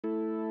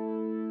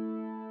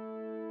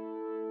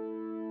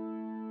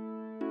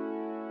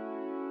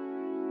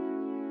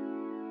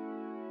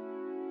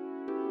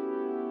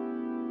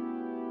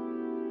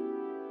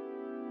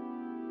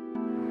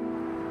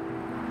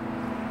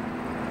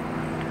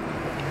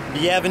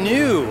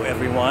Bienvenue,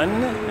 everyone,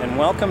 and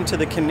welcome to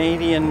the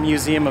Canadian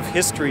Museum of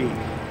History,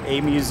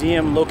 a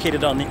museum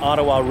located on the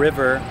Ottawa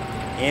River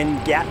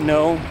in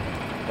Gatineau,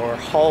 or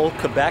Hull,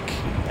 Quebec,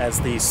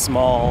 as the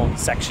small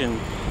section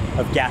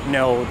of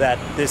Gatineau that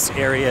this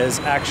area is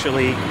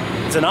actually.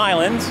 It's an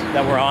island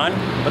that we're on,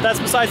 but that's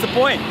besides the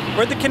point.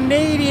 We're at the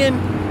Canadian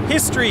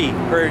History,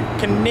 or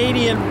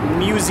Canadian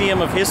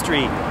Museum of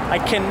History. I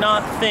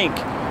cannot think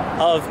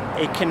of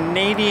a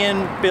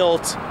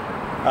Canadian-built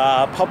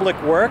public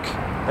work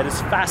that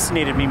has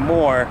fascinated me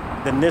more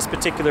than this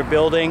particular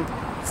building.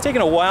 It's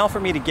taken a while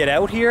for me to get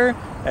out here,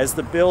 as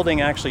the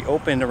building actually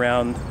opened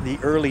around the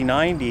early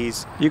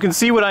 90s. You can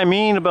see what I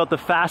mean about the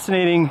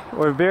fascinating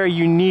or very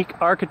unique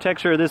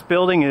architecture of this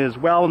building. It is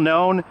well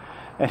known,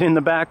 and in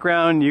the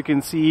background you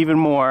can see even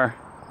more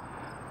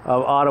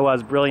of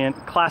Ottawa's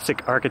brilliant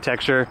classic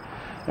architecture,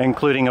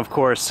 including, of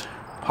course,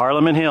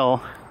 Parliament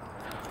Hill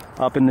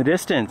up in the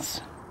distance.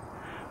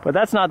 But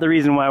that's not the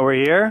reason why we're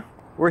here.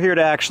 We're here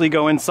to actually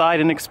go inside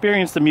and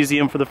experience the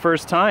museum for the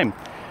first time,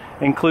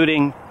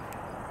 including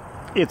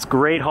its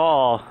Great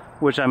Hall,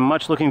 which I'm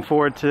much looking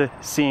forward to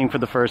seeing for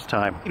the first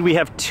time. We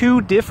have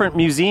two different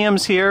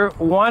museums here.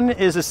 One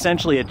is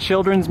essentially a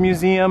children's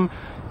museum.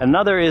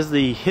 Another is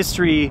the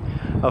history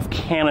of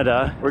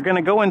Canada. We're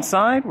gonna go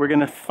inside. We're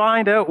gonna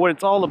find out what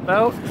it's all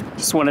about.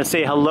 Just want to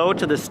say hello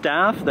to the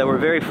staff that were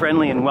very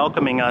friendly in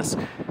welcoming us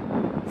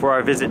for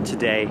our visit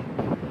today.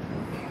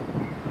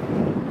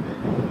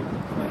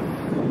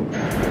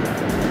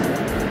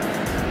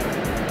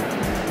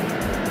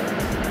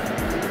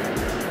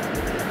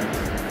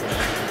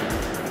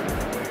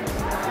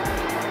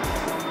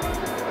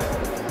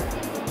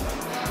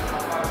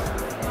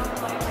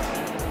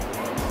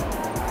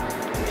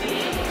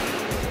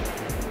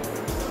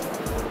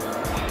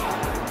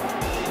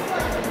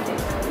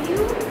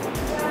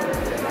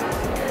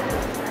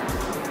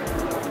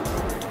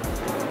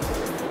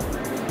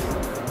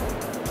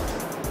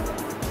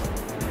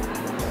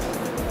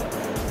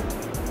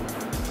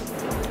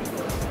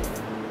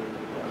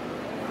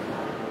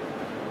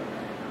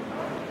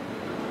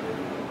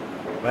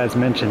 As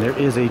mentioned, there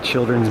is a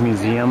children's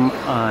museum.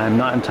 I'm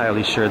not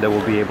entirely sure that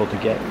we'll be able to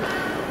get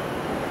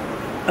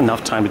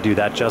enough time to do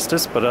that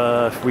justice, but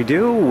if we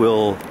do,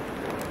 we'll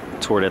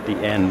tour it at the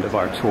end of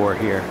our tour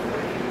here.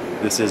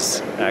 This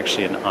is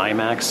actually an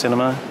IMAX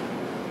cinema.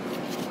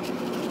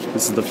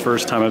 This is the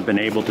first time I've been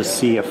able to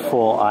see a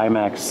full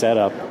IMAX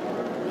setup.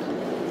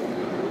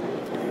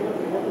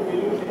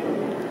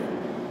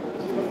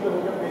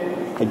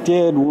 I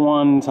did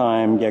one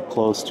time get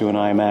close to an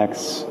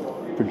IMAX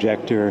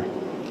projector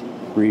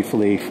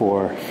briefly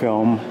for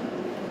film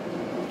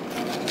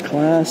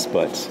class,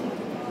 but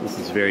this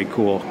is very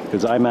cool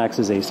because IMAX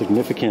is a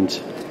significant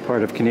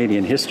part of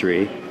Canadian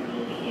history,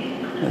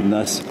 and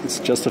thus it's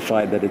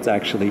justified that it's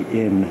actually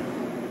in.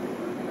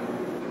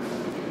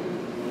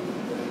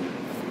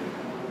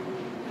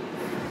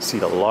 See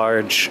the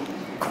large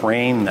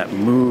crane that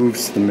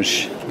moves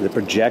the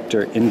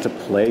projector into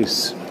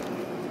place.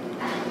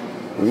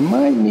 We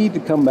might need to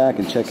come back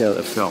and check out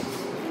the film.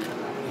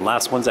 The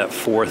last one's at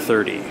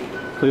 4:30.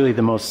 Clearly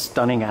the most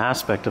stunning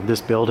aspect of this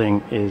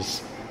building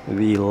is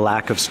the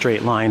lack of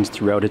straight lines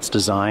throughout its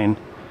design.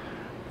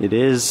 It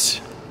is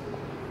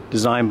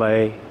designed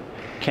by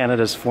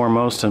Canada's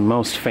foremost and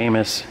most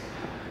famous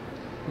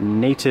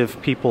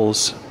Native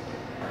peoples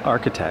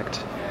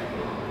architect.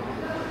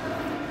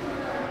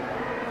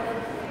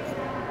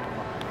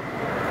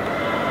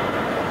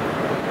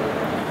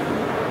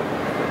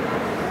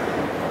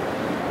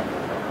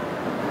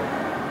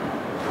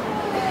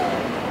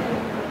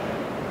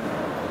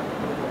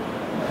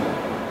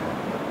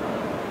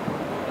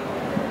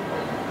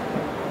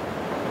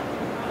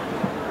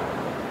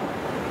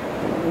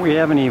 We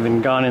haven't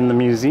even gone in the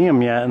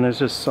museum yet, and there's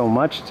just so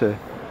much to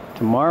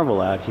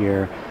marvel at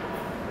here.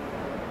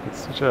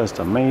 It's just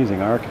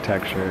amazing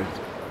architecture.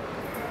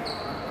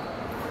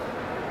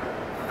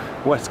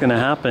 What's going to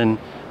happen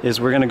is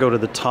we're going to go to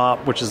the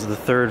top, which is the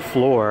 3rd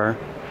floor,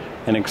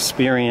 and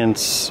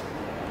experience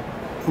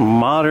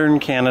modern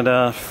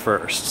Canada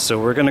first. So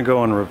we're going to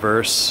go in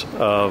reverse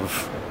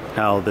of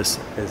how this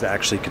is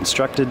actually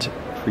constructed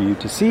for you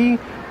to see,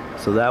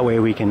 so that way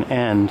we can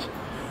end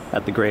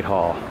at the Great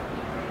Hall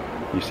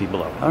you see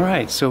below. All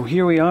right, so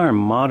here we are,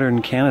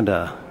 modern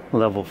Canada,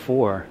 level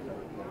 4.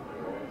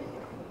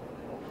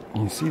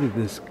 You see that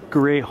this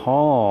Great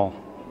Hall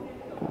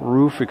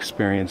roof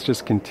experience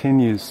just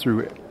continues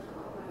through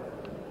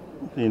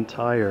the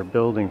entire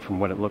building from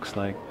what it looks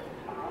like.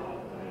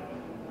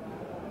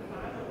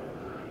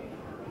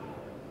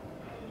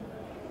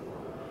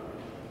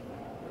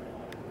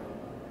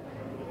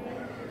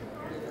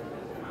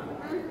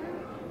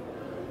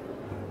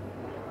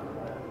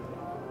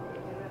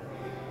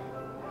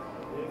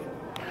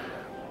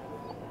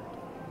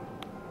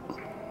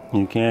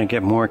 You can't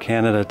get more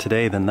Canada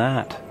today than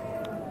that.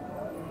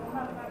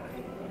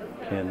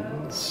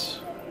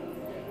 Pins.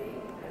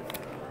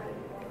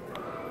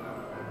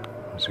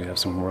 So we have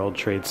some World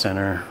Trade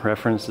Center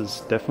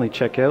references. Definitely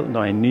check out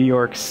my New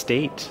York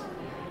State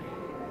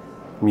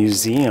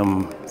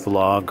Museum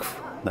vlog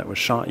that was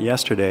shot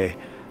yesterday.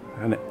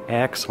 An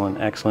excellent,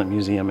 excellent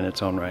museum in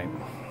its own right.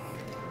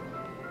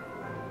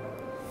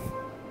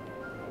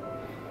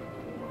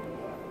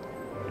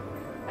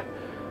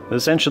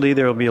 Essentially,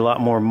 there will be a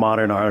lot more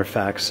modern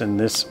artifacts in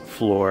this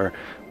floor,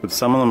 but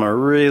some of them are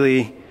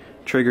really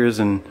triggers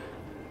and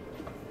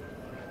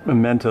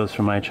mementos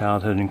from my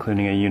childhood,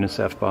 including a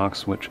UNICEF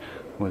box, which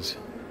was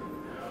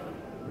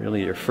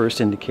really your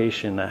first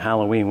indication that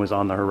Halloween was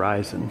on the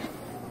horizon.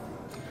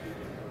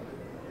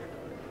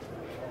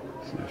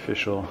 It's an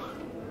official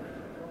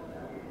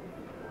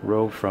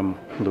robe from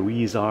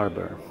Louise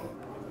Arbour.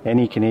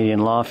 Any Canadian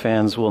law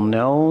fans will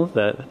know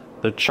that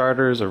the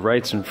Charters of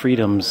Rights and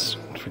Freedoms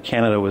for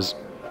Canada was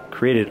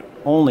created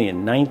only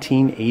in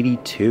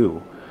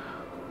 1982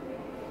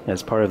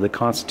 as part of the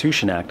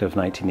Constitution Act of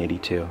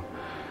 1982.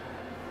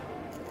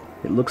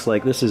 It looks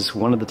like this is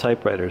one of the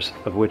typewriters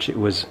of which it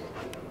was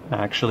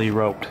actually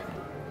wrote,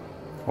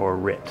 or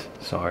writ,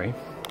 sorry.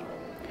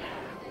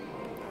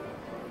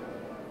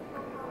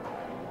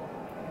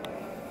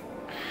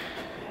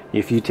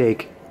 If you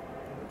take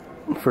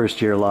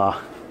first year law,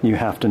 you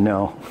have to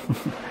know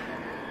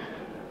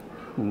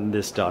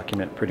this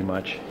document pretty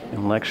much. An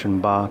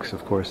election box,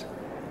 of course.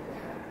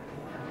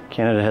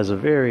 Canada has a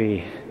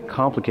very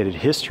complicated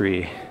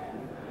history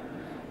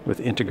with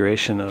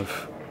integration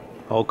of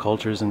all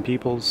cultures and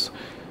peoples.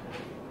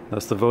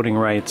 Thus the voting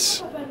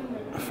rights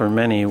for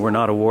many were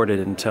not awarded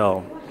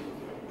until,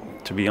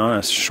 to be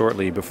honest,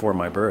 shortly before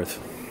my birth.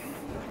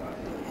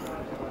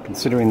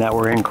 Considering that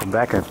we're in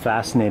Quebec, a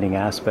fascinating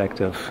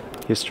aspect of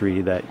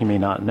history that you may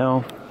not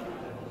know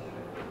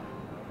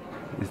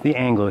is the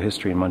Anglo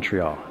history in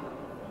Montreal.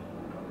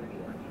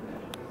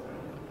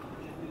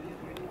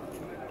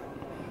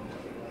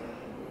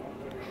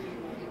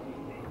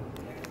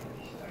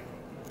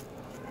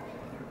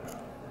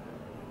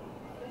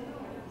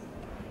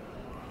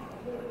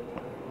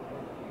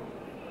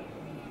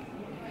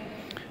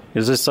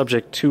 Is this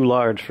subject too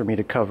large for me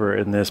to cover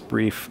in this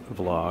brief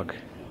vlog?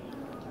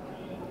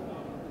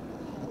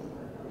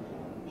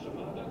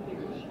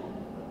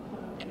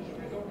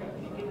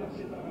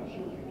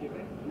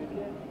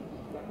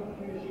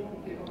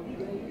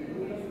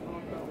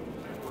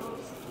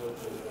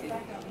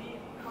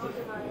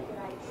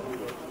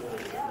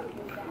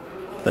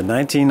 The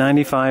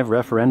 1995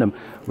 referendum,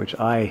 which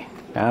I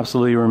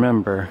absolutely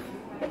remember,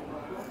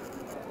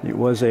 it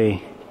was a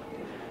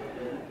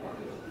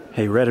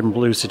red and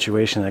blue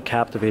situation that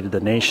captivated the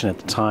nation at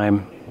the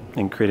time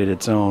and created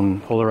its own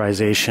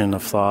polarization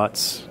of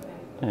thoughts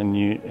and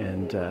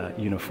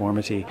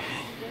uniformity.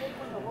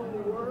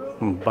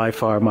 And by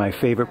far my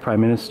favorite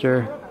prime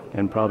minister,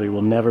 and probably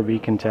will never be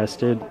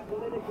contested,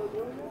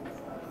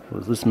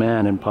 was this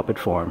man in puppet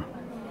form.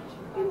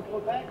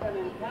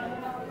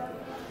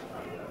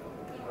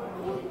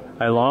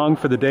 I long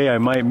for the day I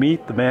might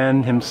meet the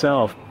man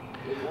himself.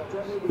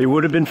 It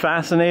would have been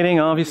fascinating,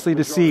 obviously,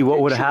 to see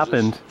what would have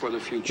happened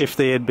if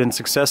they had been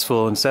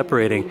successful in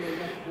separating,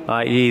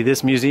 i.e.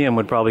 this museum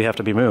would probably have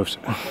to be moved,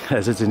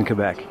 as it's in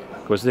Quebec.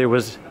 Of course, there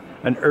was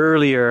an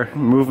earlier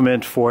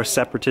movement for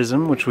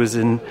separatism, which was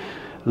in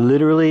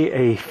literally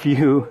a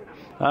few...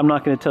 I'm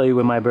not going to tell you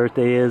when my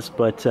birthday is,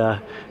 but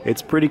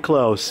it's pretty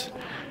close.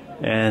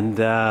 And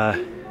the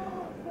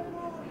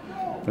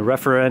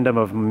referendum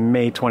of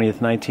May 20th,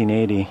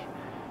 1980,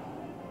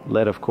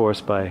 led, of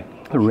course, by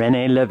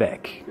René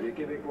Lévesque. Les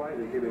Québécois et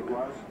les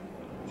Québécoises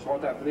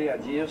sont appelés à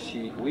dire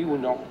si oui ou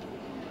non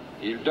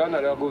ils donnent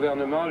à leur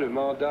gouvernement le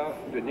mandat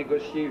de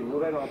négocier une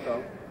nouvelle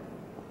entente.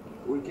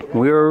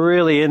 We were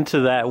really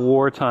into that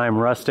wartime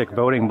rustic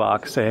voting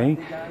box, eh?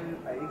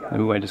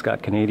 Ooh, I just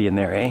got Canadian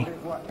there, eh?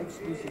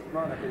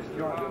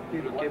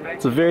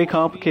 It's a very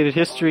complicated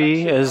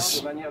history,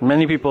 as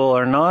many people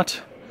are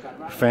not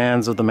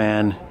fans of the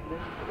man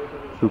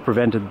who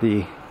prevented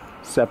the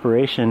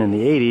separation in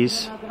the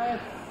 80s.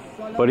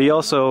 But he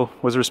also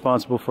was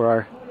responsible for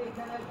our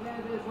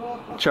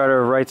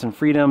Charter of Rights and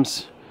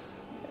Freedoms,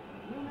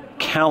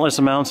 countless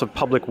amounts of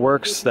public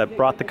works that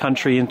brought the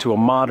country into a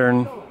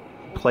modern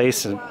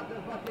place and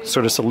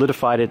sort of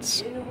solidified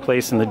its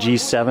place in the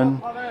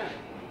G7.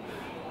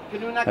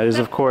 That is,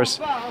 of course,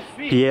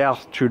 Pierre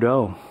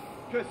Trudeau.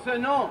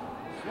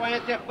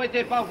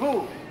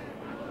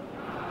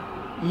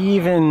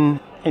 Even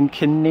in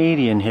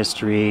Canadian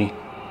history,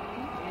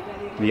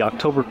 the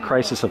October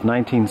crisis of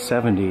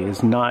 1970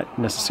 is not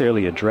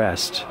necessarily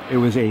addressed. It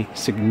was a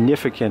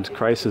significant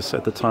crisis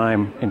at the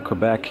time in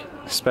Quebec,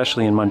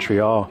 especially in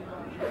Montreal.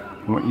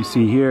 And what you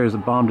see here is a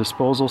bomb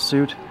disposal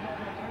suit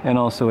and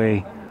also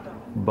a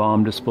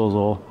bomb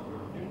disposal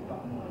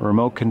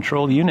remote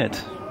control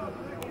unit.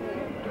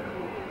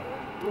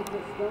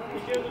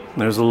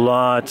 There's a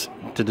lot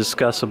to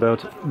discuss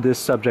about this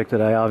subject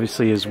that I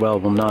obviously as well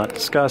will not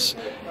discuss.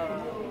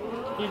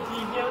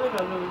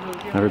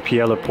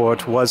 Pierre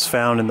Laporte was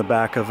found in the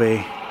back of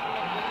a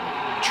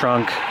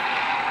trunk.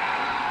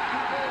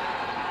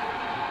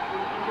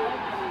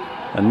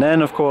 And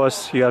then, of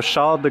course, you have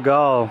Charles de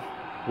Gaulle,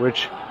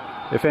 which,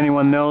 if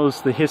anyone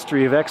knows the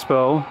history of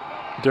Expo,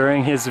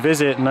 during his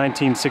visit in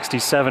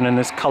 1967 in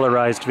this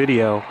colorized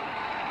video,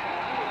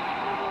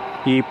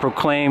 he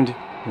proclaimed,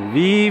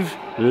 "Vive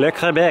le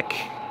Québec!"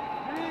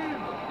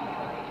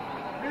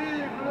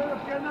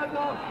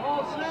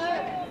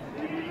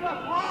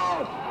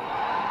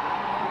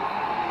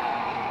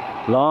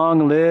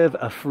 Long live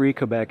a free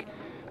Quebec.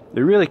 It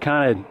really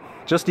kind of,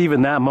 just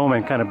even that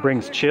moment kind of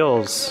brings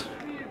chills.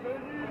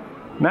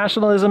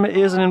 Nationalism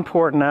is an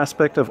important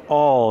aspect of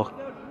all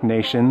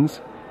nations.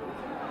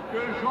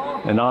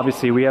 And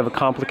obviously we have a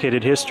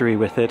complicated history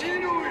with it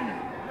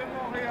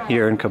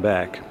here in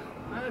Quebec.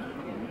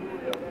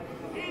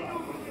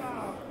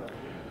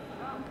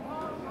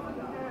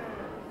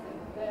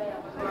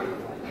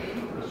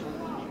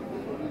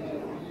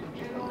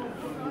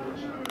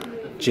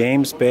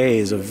 James Bay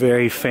is a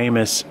very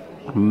famous,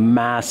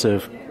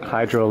 massive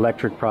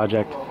hydroelectric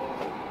project.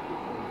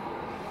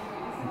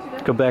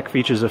 Quebec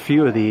features a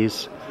few of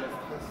these,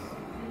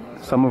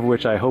 some of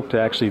which I hope to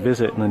actually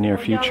visit in the near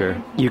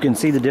future. You can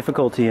see the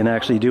difficulty in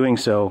actually doing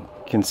so,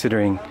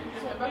 considering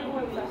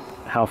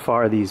how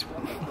far these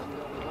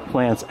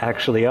plants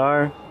actually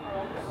are,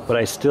 but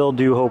I still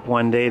do hope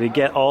one day to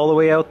get all the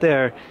way out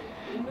there.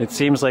 It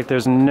seems like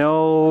there's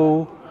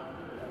no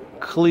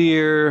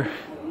clear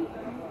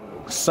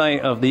sight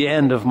of the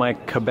end of my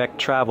Quebec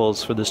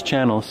travels for this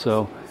channel,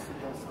 so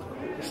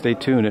stay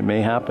tuned, it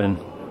may happen.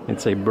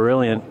 It's a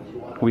brilliant,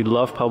 we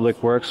love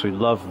public works, we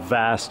love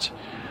vast,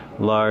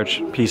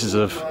 large pieces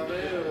of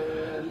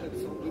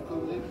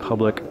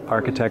public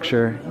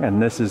architecture, and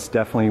this is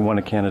definitely one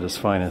of Canada's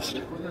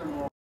finest.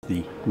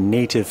 The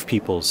Native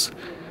Peoples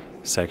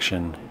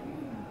section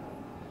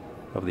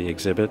of the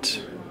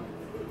exhibit.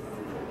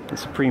 The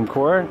Supreme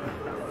Court,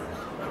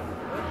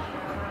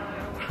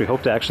 which we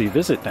hope to actually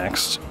visit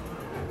next.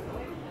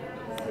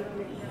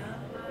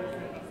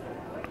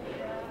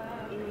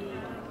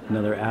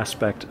 Another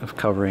aspect of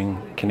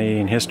covering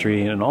Canadian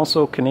history and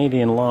also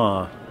Canadian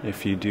law,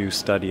 if you do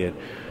study it,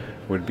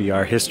 would be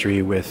our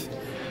history with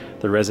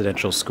the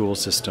residential school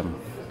system,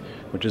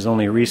 which is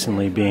only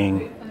recently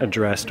being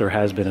addressed, or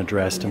has been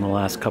addressed in the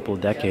last couple of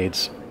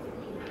decades,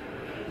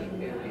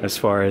 as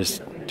far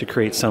as to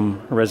create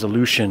some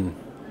resolution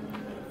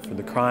for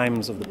the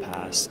crimes of the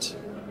past.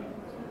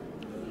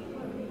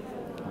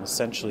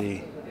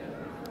 Essentially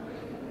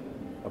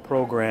a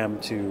program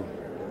to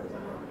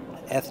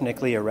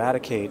ethnically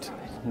eradicate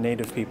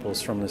Native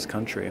peoples from this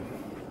country,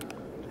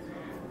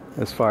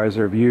 as far as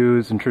their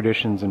views and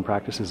traditions and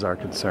practices are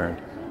concerned.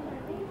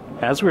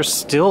 As we're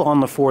still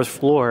on the 4th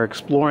floor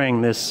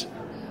exploring this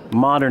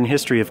modern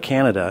history of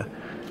Canada,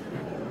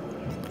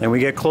 and we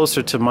get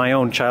closer to my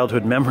own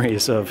childhood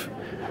memories of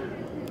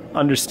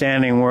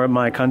understanding where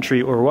my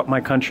country, or what my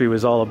country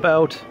was all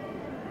about,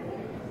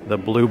 the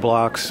blue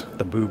blocks,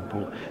 the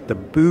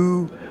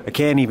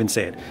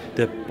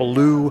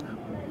Blue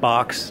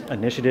Box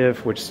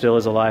Initiative, which still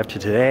is alive to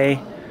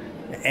today.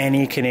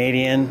 Any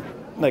Canadian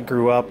that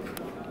grew up,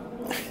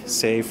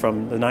 say,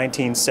 from the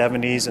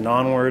 1970s and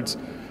onwards,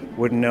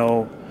 would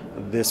know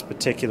this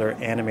particular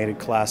animated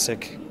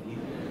classic.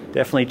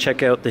 Definitely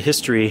check out the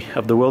history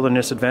of the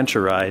Wilderness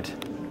Adventure Ride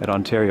at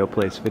Ontario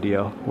Place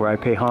Video, where I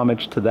pay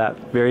homage to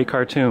that very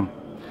cartoon.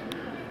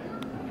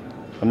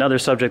 Another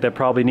subject that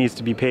probably needs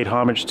to be paid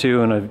homage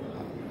to, and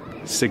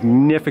a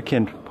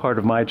significant part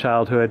of my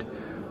childhood,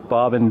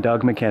 Bob and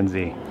Doug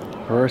McKenzie.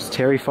 First,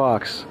 Terry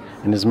Fox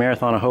and his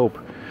Marathon of Hope,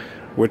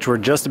 which we're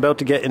just about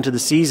to get into the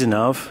season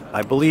of.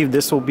 I believe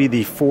this will be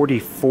the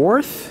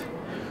 44th?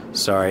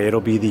 Sorry, it'll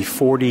be the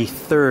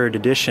 43rd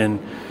edition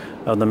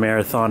of the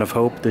Marathon of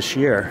Hope this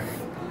year,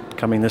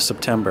 coming this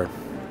September.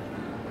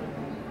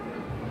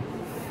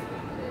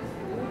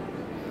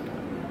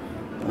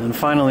 And then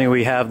finally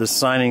we have the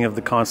signing of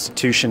the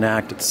Constitution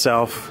Act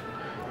itself,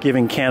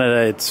 giving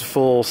Canada its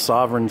full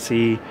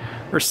sovereignty,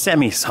 or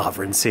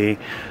semi-sovereignty,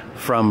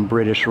 from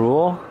British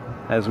rule,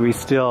 as we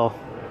still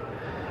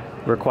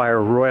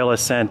require royal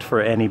assent for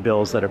any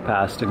bills that are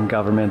passed in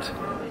government.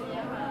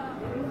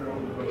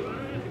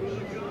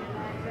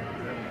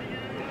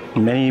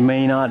 Many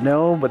may not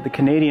know, but the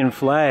Canadian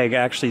flag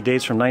actually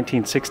dates from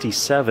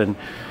 1967.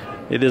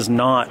 It is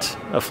not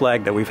a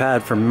flag that we've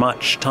had for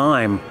much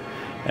time,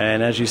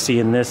 and as you see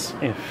in this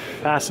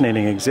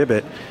fascinating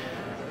exhibit,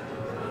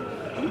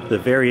 the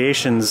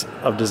variations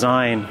of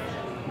design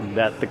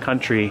that the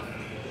country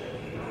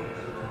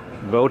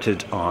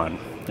voted on,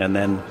 and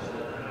then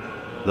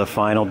the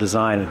final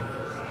design.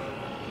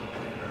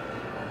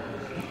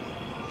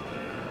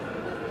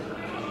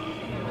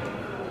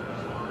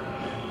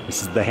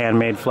 This is the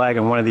handmade flag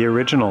and one of the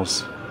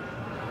originals.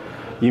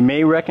 You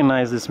may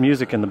recognize this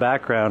music in the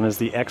background as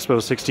the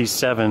Expo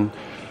 67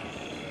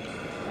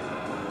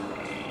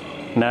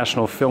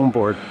 National Film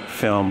Board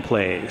film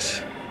plays.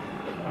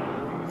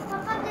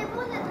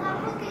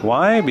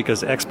 Why?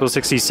 Because Expo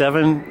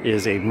 67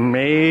 is a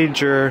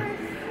major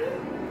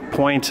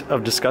point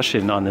of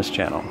discussion on this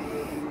channel.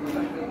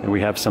 And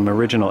we have some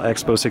original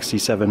Expo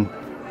 67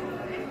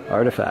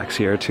 artifacts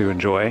here to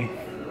enjoy.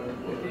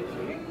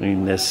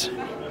 In this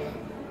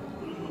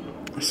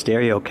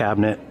stereo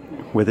cabinet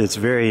with its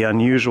very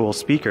unusual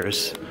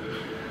speakers.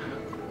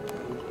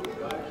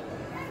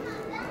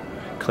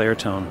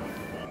 Clairtone.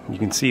 You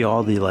can see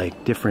all the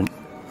like different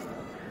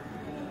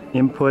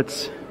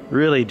inputs,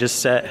 really just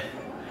set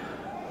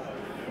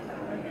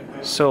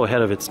so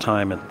ahead of its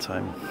time at the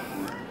time.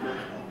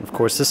 Of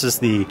course, this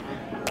is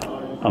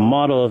a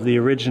model of the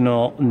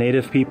original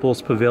Native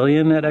Peoples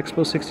Pavilion at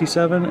Expo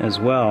 67 as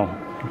well,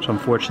 which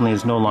unfortunately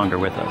is no longer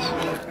with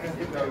us.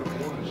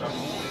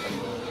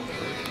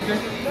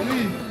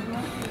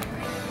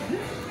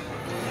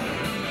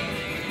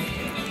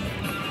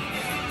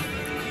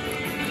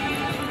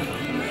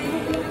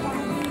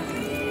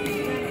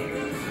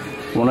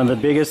 One of the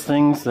biggest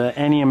things that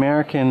any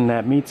American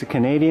that meets a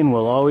Canadian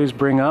will always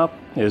bring up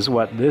is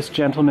what this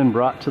gentleman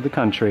brought to the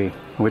country,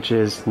 which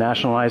is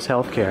nationalized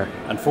health care.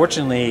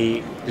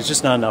 Unfortunately, there's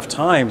just not enough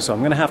time, so I'm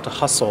going to have to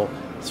hustle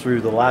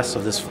through the last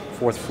of this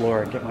 4th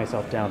floor and get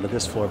myself down to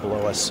this floor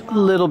below us. A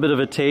little bit of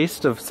a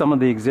taste of some of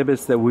the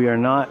exhibits that we are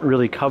not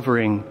really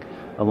covering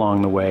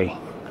along the way,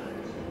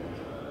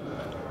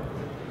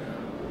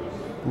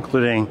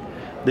 including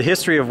the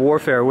history of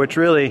warfare, which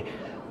really,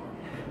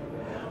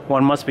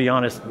 one must be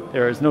honest,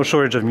 there is no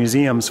shortage of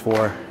museums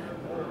for.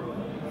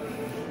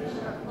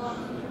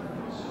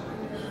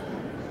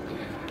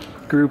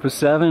 Group of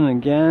 7,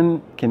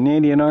 again,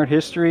 Canadian art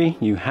history.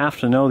 You have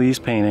to know these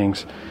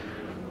paintings.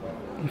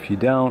 If you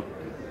don't,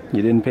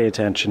 you didn't pay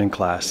attention in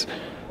class.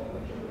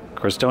 Of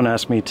course, don't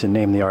ask me to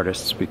name the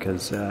artists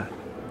because,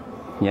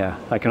 yeah,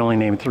 I can only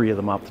name 3 of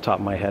them off the top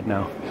of my head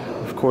now.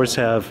 Of course,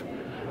 have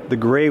the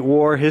Great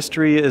War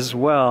history as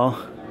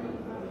well.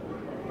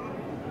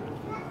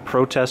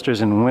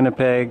 Protesters in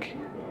Winnipeg.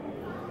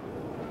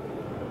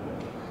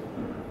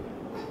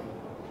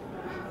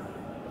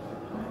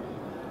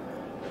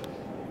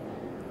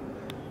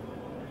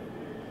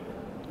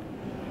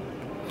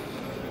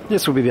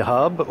 This would be the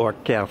hub, or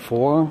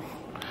carrefour.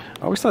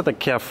 I always thought that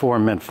carrefour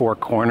meant 4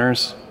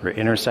 corners, or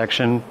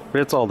intersection, but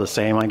it's all the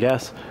same, I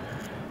guess.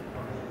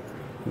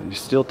 You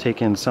still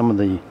take in some of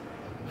the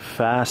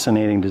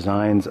fascinating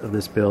designs of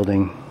this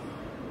building.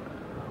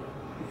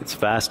 It's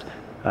fast.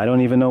 I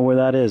don't even know where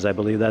that is. I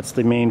believe that's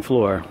the main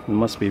floor. It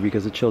must be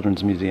because the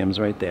Children's Museum's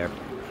right there.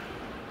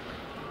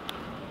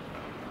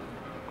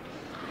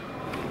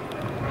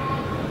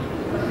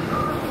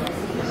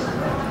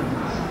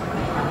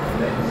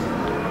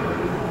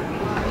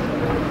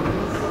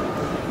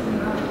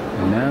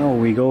 Now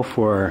we go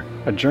for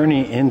a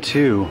journey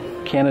into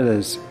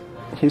Canada's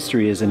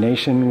history as a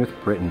nation with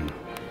Britain.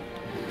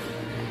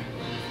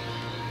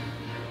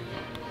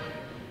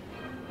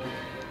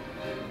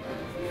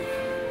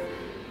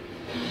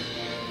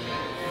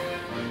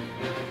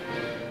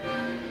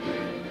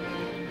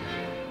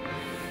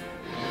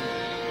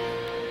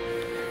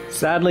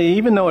 Sadly,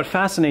 even though it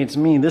fascinates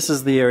me, this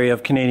is the area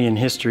of Canadian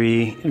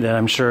history that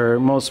I'm sure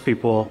most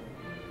people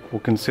will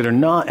consider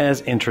not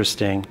as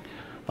interesting,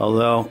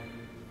 although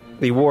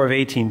the War of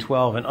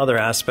 1812 and other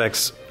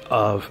aspects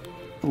of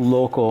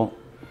local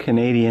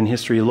Canadian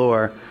history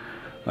lore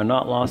are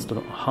not lost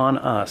upon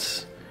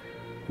us.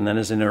 And that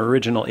is an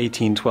original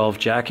 1812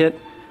 jacket.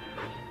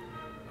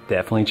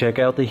 Definitely check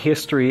out the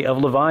history of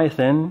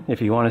Leviathan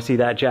if you want to see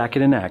that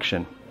jacket in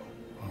action.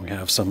 We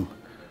have some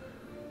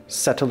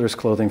settlers'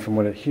 clothing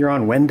from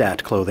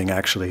Huron-Wendat clothing,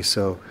 actually.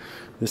 So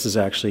this is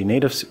actually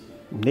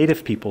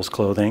native people's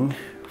clothing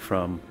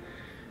from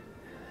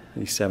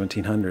the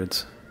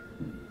 1700s.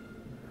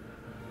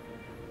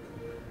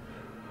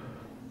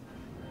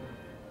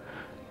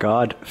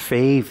 God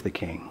fave the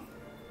king.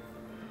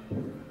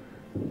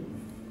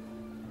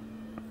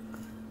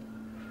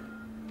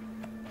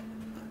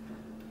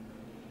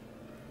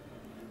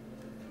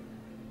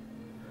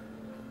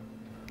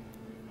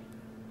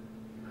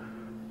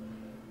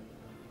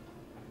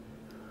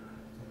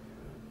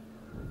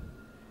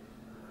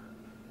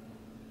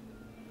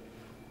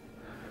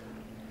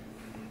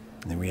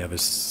 And we have a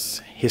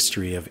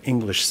history of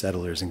English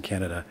settlers in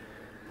Canada.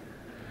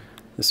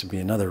 This would be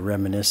another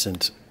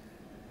reminiscent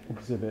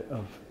exhibit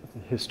of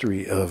the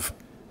history of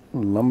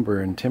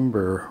lumber and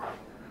timber.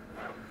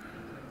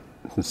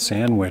 The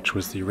Sandwich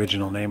was the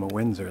original name of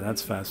Windsor.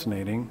 That's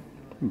fascinating.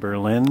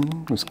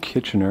 Berlin was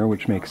Kitchener,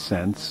 which makes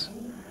sense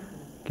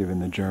given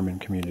the German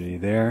community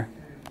there.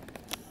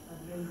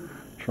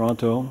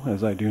 Toronto,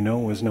 as I do know,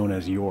 was known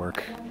as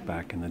York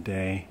back in the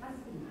day.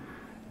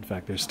 In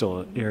fact, there's still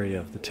an area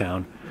of the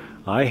town.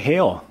 I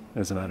hail,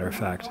 as a matter of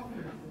fact,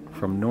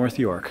 from North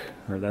York,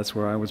 or that's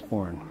where I was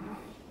born.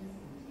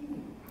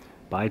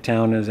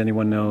 Bytown, as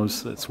anyone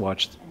knows that's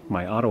watched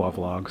my Ottawa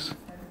vlogs,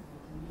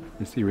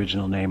 is the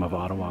original name of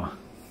Ottawa.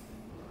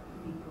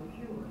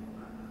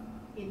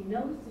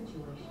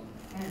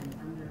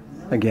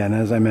 Again,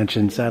 as I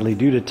mentioned, sadly,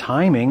 due to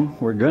timing,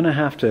 we're going to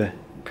have to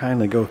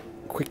kindly go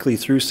quickly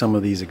through some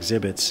of these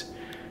exhibits.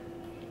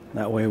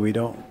 That way we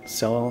don't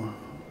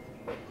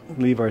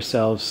leave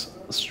ourselves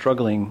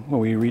struggling when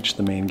we reach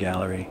the main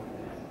gallery.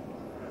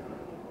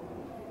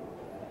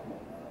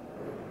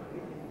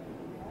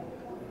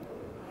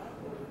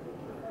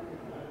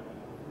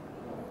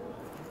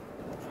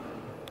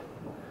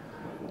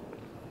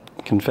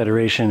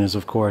 Confederation is,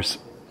 of course,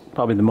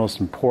 probably the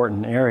most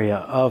important area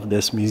of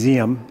this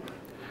museum.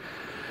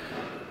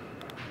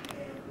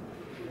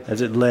 as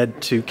it led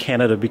to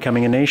Canada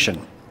becoming a nation.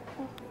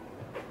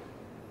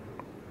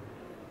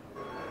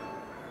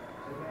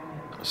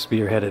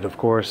 Spearheaded, of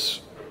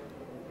course,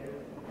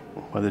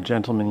 by the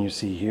gentleman you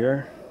see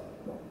here.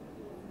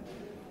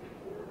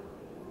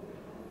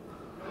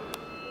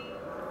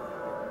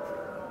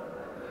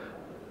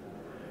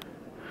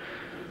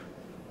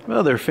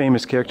 Well, they're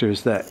famous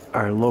characters that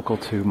are local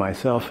to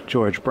myself,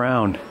 George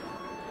Brown.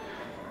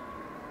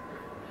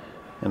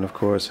 And of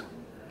course,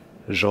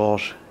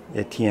 Georges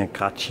Etienne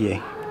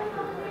Cartier.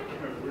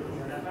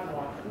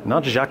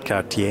 Not Jacques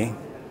Cartier,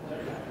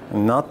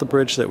 not the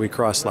bridge that we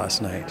crossed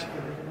last night.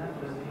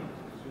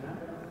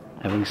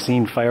 Having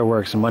seen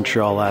fireworks in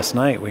Montreal last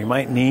night, we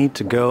might need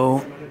to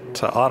go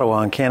to Ottawa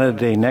on Canada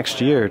Day next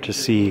year to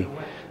see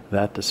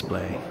that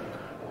display.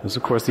 This is,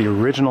 of course, the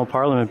original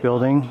Parliament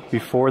building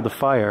before the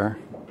fire,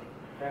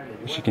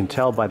 which you can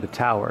tell by the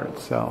tower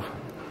itself.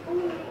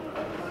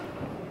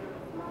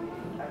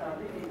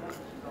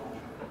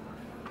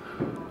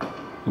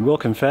 I will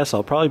confess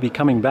I'll probably be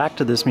coming back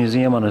to this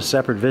museum on a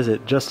separate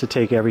visit just to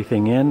take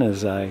everything in,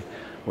 as I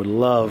would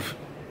love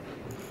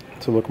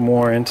to look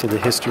more into the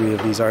history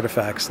of these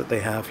artifacts that they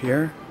have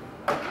here.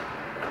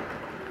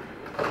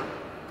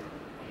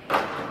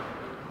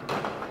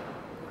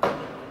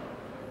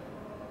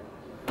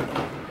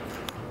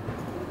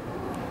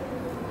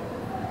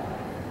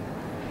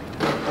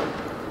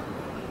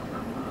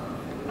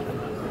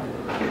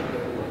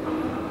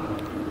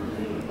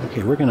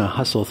 Okay, we're gonna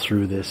hustle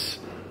through this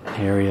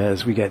area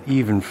as we get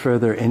even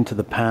further into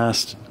the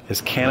past,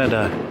 as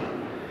Canada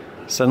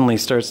suddenly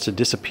starts to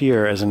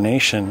disappear as a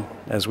nation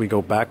as we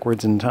go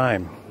backwards in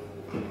time.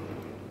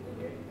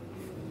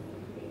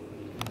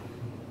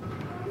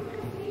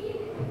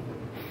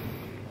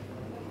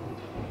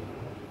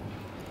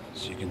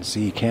 So you can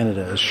see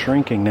Canada is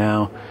shrinking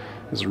now,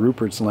 as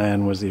Rupert's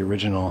Land was the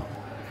original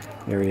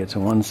area to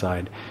one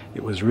side.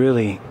 It was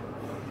really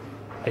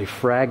a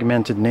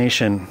fragmented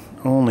nation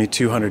only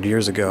 200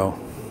 years ago.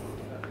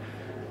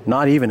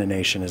 Not even a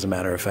nation, as a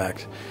matter of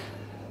fact.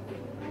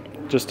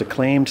 Just a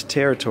claimed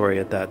territory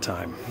at that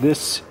time.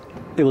 This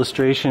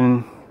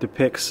illustration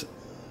depicts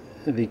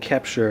the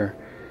capture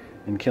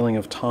and killing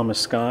of Thomas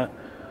Scott,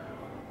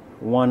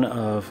 one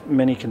of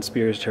many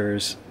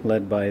conspirators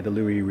led by the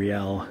Louis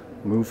Riel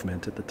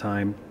movement at the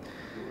time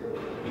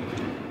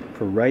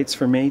for rights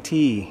for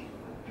Métis.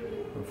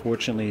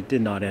 Unfortunately, it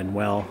did not end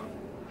well.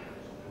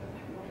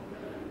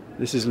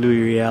 This is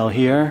Louis Riel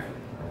here.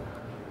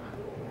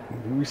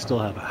 We still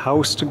have a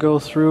house to go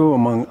through,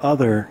 among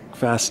other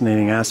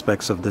fascinating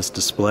aspects of this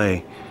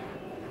display.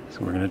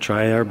 So we're going to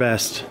try our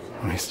best.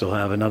 We still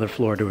have another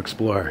floor to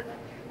explore.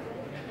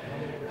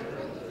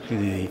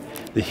 The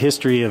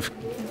history of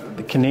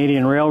the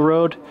Canadian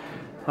Railroad.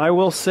 I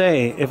will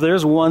say, if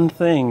there's one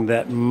thing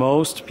that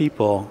most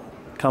people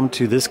come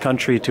to this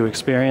country to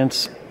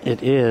experience,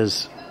 it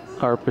is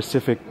our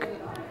Pacific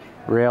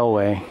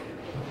Railway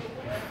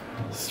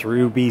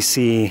through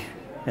BC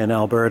and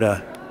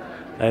Alberta.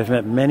 I've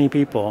met many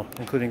people,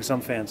 including some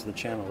fans of the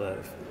channel, that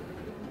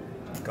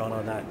have gone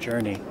on that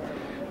journey.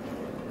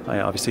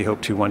 I obviously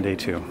hope to one day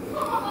too.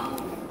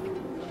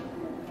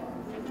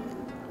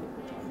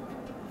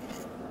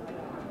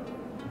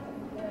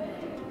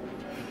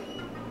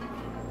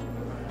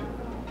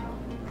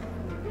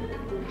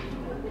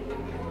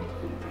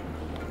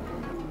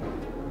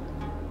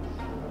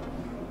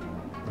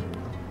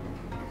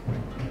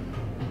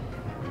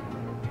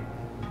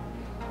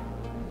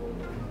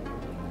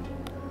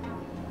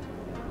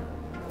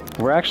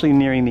 We're actually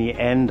nearing the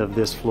end of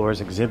this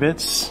floor's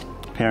exhibits,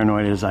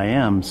 paranoid as I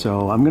am,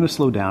 so I'm going to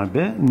slow down a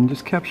bit and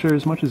just capture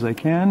as much as I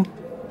can.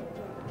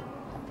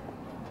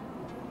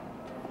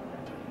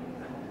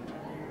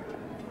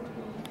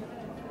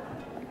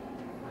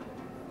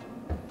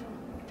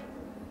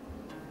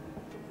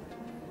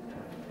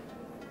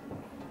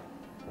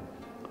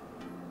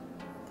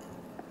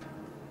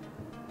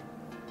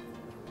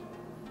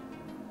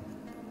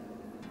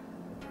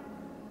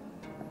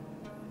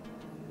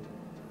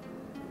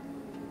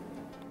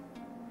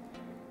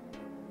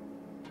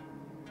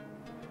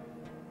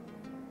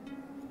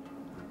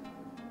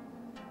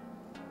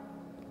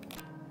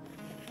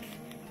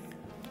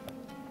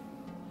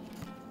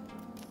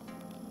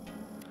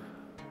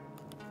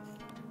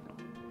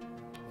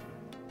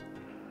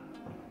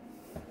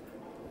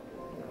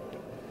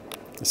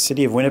 The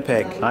city of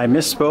Winnipeg. I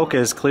misspoke,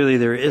 as clearly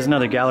there is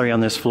another gallery on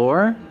this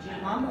floor,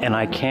 and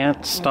I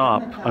can't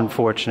stop,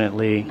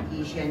 unfortunately,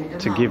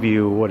 to give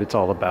you what it's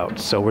all about.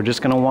 So we're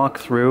just going to walk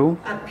through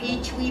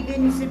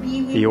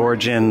the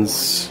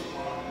origins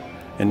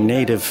and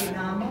native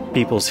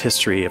people's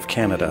history of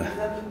Canada.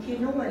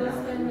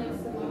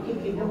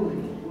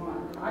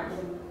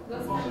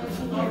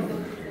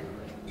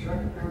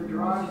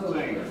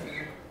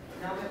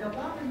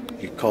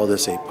 You could call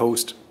this a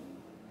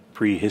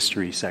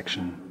post-prehistory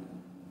section.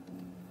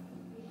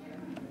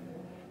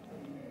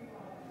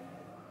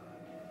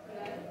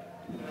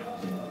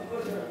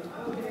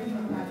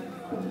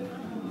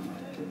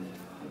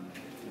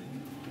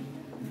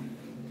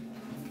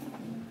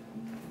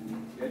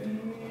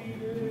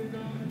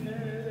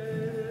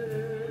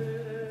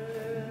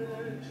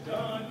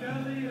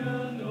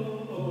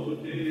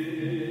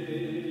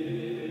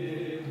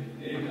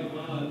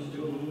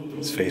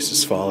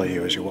 faces follow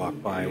you as you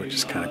walk by, which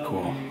is kind of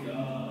cool.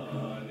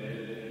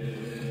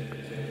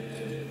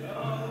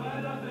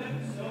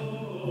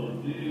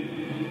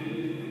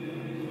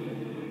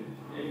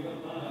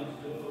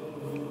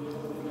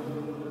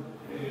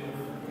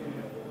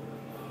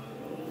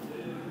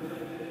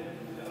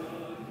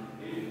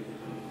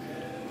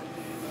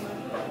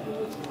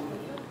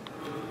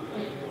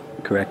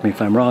 Correct me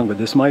if I'm wrong, but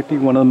this might be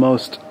one of the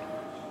most,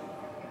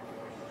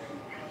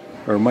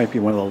 or might be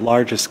one of the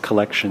largest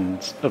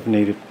collections of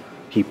Native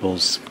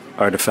peoples'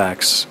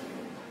 artifacts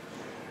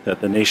that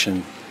the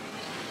nation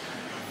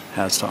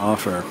has to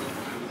offer.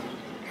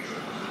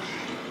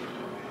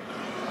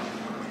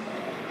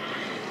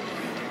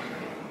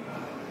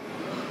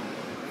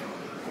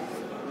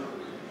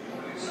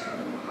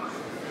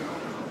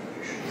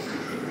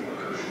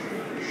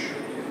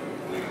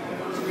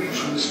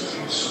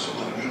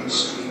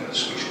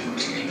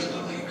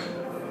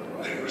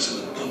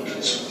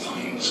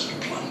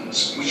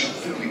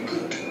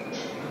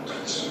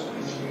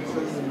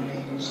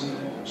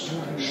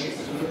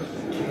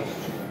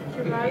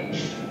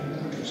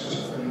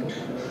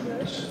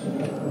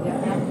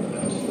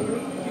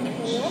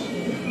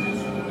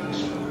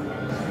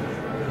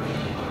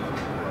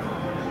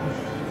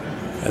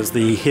 As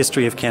the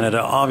history of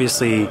Canada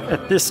obviously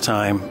at this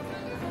time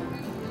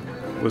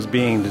was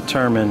being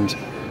determined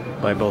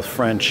by both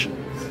French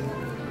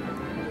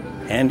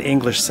and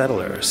English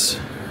settlers.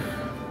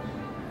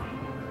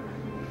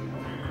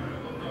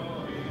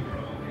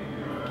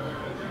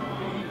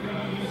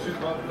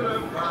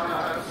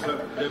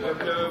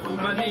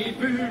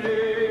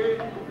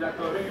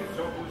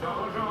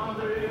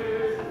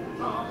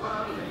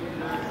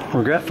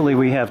 Regretfully,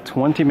 we have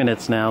 20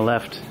 minutes now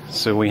left,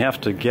 so we have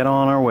to get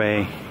on our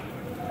way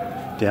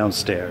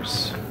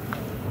downstairs.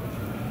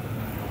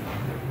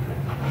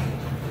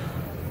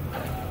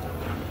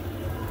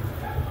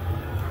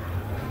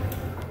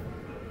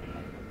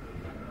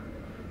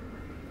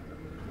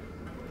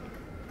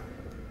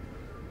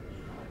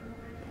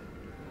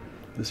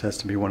 This has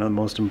to be one of the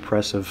most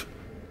impressive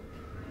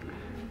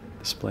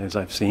displays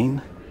I've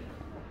seen.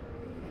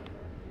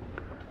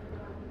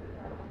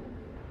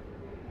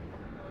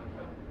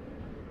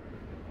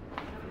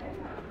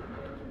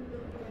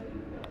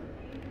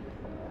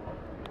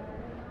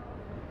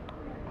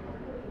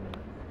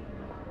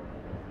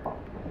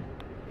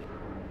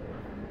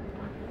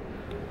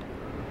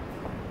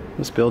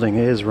 This building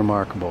is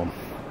remarkable.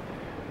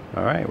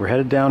 All right, we're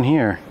headed down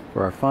here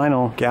for our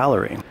final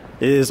gallery.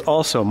 It is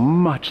also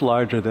much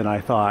larger than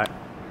I thought.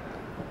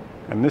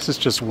 And this is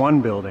just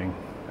one building.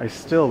 I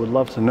still would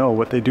love to know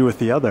what they do with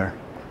the other.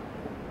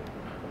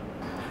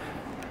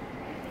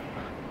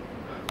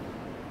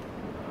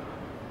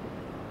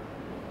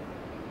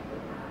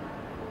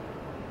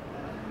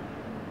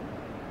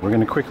 We're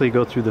going to quickly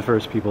go through the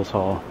First Peoples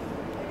Hall,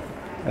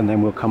 and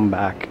then we'll come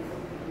back.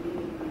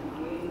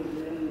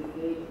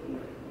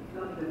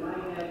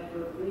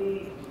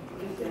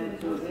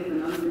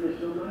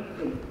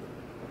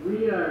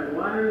 We are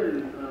warm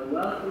and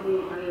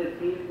welcoming kind of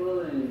people,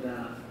 and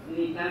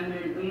anytime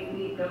you're in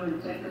Quebec, come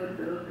and check out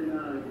the local.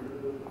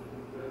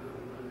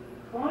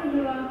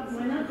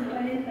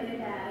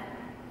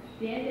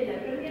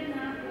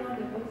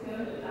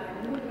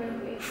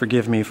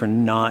 Forgive me for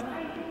not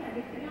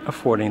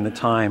affording the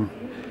time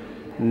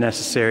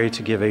necessary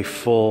to give a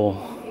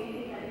full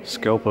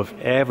scope of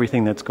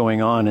everything that's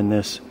going on in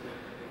this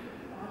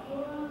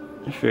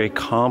very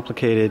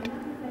complicated,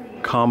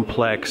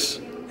 complex,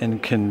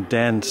 and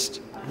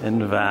condensed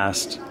and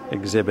vast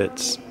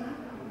exhibits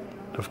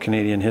of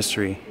Canadian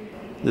history.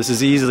 This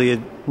is easily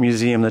a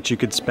museum that you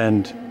could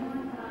spend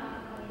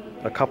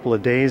a couple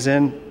of days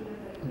in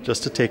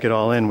just to take it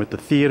all in, with the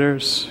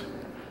theaters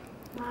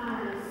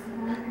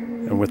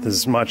and with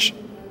as much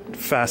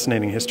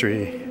fascinating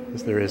history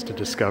as there is to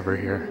discover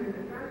here.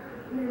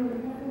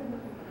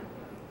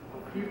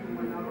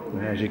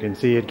 And as you can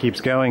see, it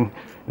keeps going.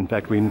 In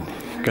fact, we're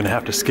going to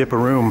have to skip a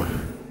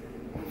room.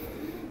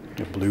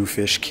 The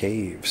Bluefish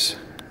Caves.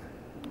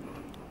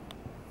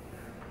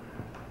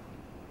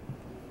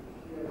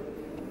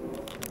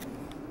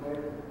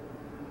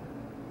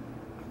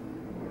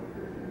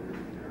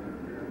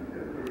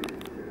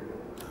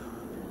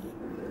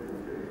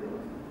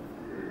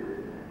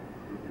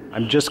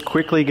 I'm just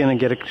quickly going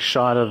to get a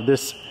shot of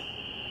this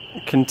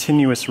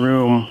continuous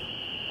room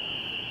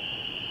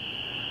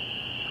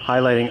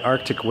highlighting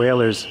Arctic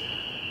whalers.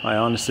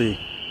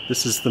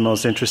 This is the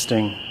most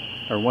interesting,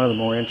 or one of the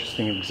more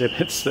interesting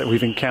exhibits that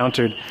we've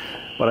encountered,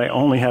 but I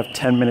only have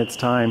 10 minutes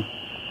time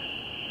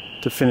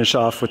to finish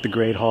off with the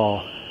Great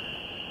Hall.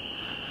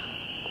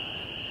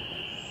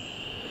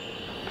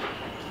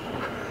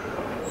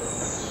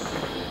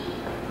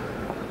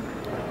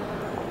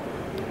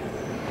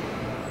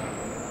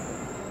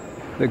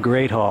 The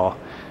Great Hall,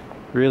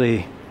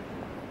 really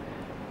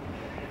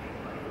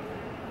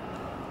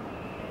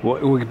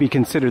what would be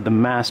considered the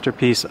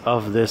masterpiece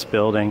of this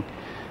building.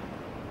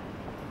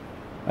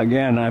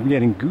 Again, I'm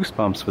getting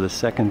goosebumps for the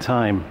second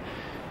time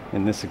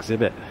in this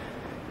exhibit.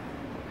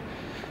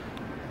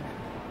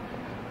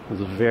 There's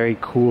a very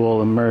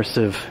cool,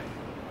 immersive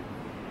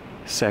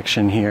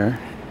section here.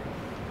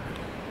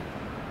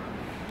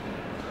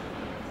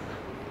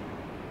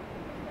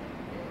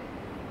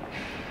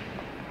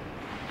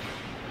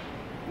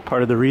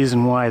 Part of the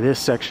reason why this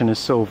section is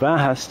so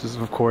vast is,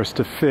 of course,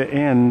 to fit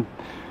in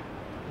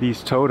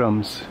these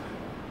totems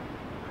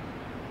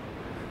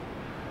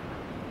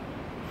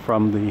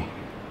from the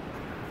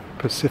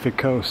Pacific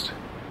coast.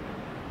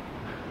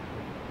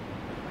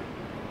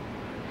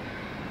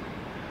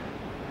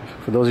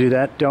 For those of you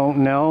that don't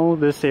know,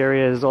 this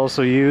area is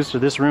also used, or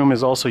this room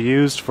is also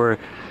used for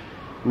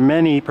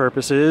many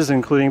purposes,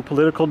 including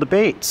political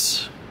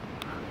debates,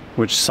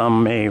 which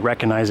some may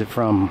recognize it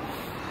from.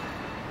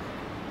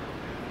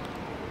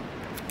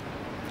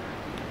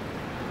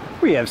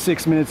 We have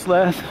 6 minutes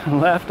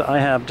left. I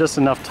have just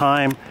enough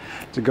time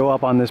to go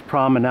up on this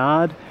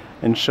promenade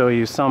and show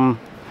you some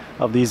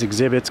of these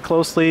exhibits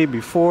closely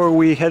before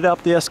we head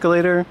up the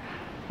escalator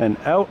and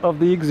out of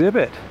the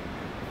exhibit.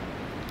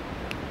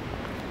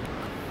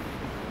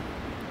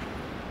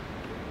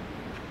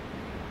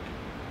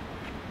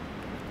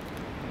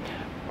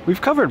 We've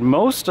covered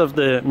most of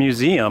the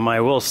museum,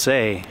 I will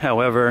say.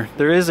 However,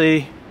 there is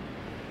a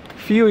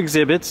few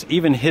exhibits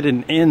even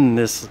hidden in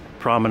this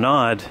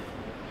promenade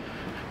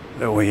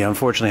that we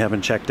unfortunately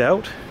haven't checked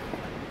out.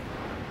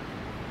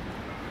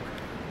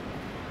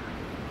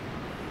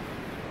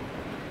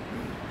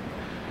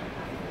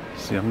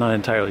 See, I'm not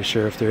entirely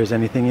sure if there is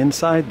anything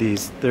inside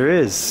these. There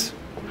is.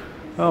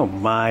 Oh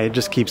my, it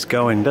just keeps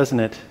going, doesn't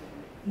it?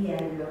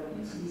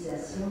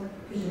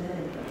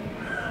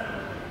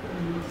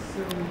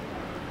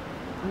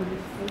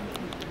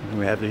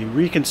 We have the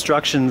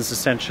reconstructions,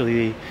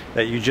 essentially,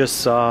 that you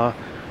just saw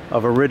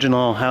of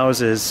original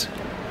houses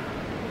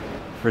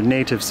for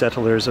native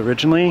settlers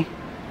originally.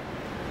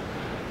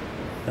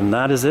 And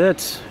that is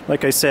it.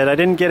 Like I said, I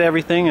didn't get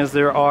everything, as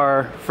there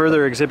are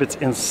further exhibits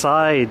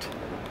inside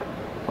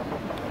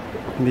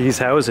these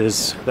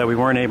houses that we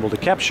weren't able to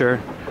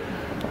capture.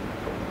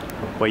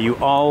 But you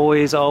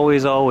always,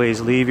 always,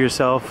 always leave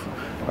yourself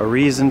a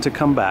reason to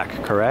come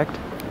back, correct?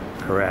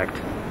 Correct.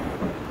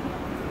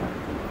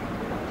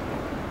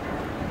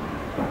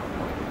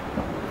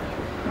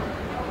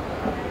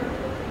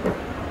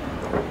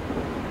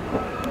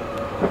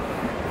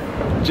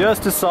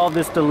 Just to solve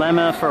this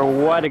dilemma for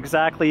what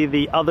exactly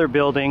the other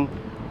building,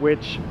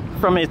 which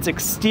from its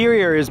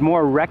exterior is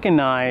more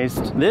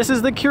recognized, this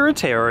is the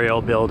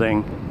curatorial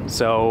building.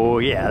 So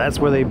yeah, that's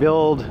where they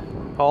build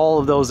all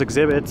of those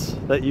exhibits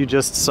that you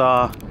just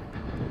saw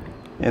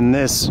in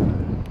this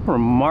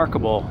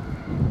remarkable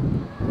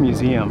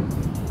museum.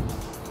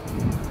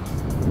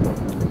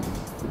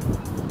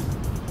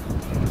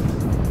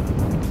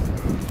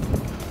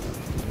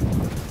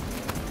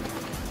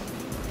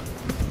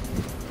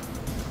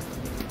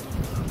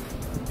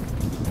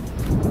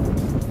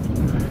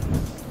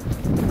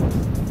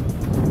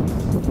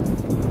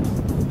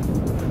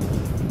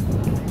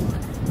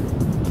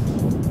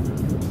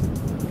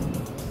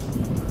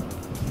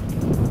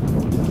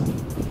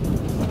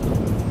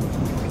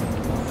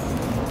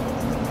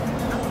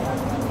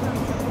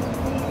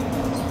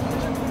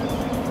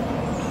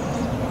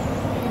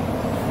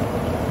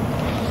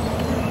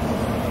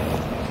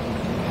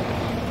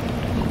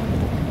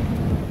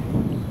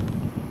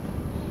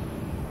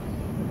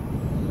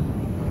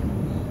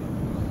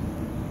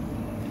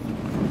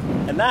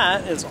 And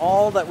that is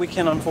all that we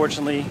can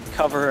unfortunately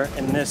cover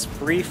in this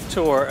brief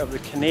tour of the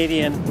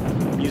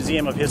Canadian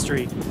Museum of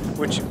History,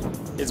 which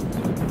is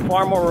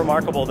far more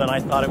remarkable than I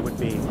thought it would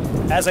be.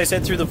 As I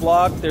said through the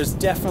vlog, there's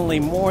definitely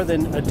more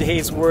than a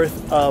day's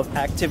worth of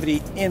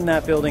activity in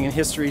that building and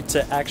history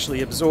to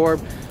actually absorb.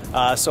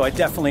 So I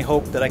definitely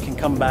hope that I can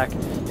come back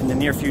in the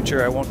near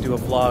future. I won't do a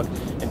vlog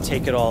and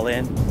take it all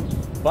in.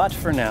 But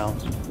for now,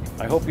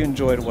 I hope you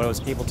enjoyed what I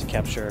was able to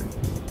capture.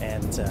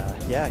 And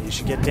yeah, you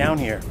should get down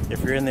here.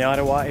 If you're in the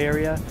Ottawa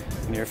area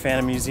and you're a fan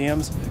of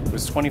museums, it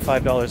was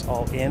 $25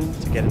 all in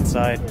to get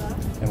inside,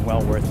 and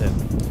well worth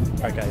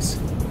it. All right guys,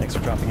 thanks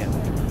for dropping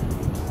in.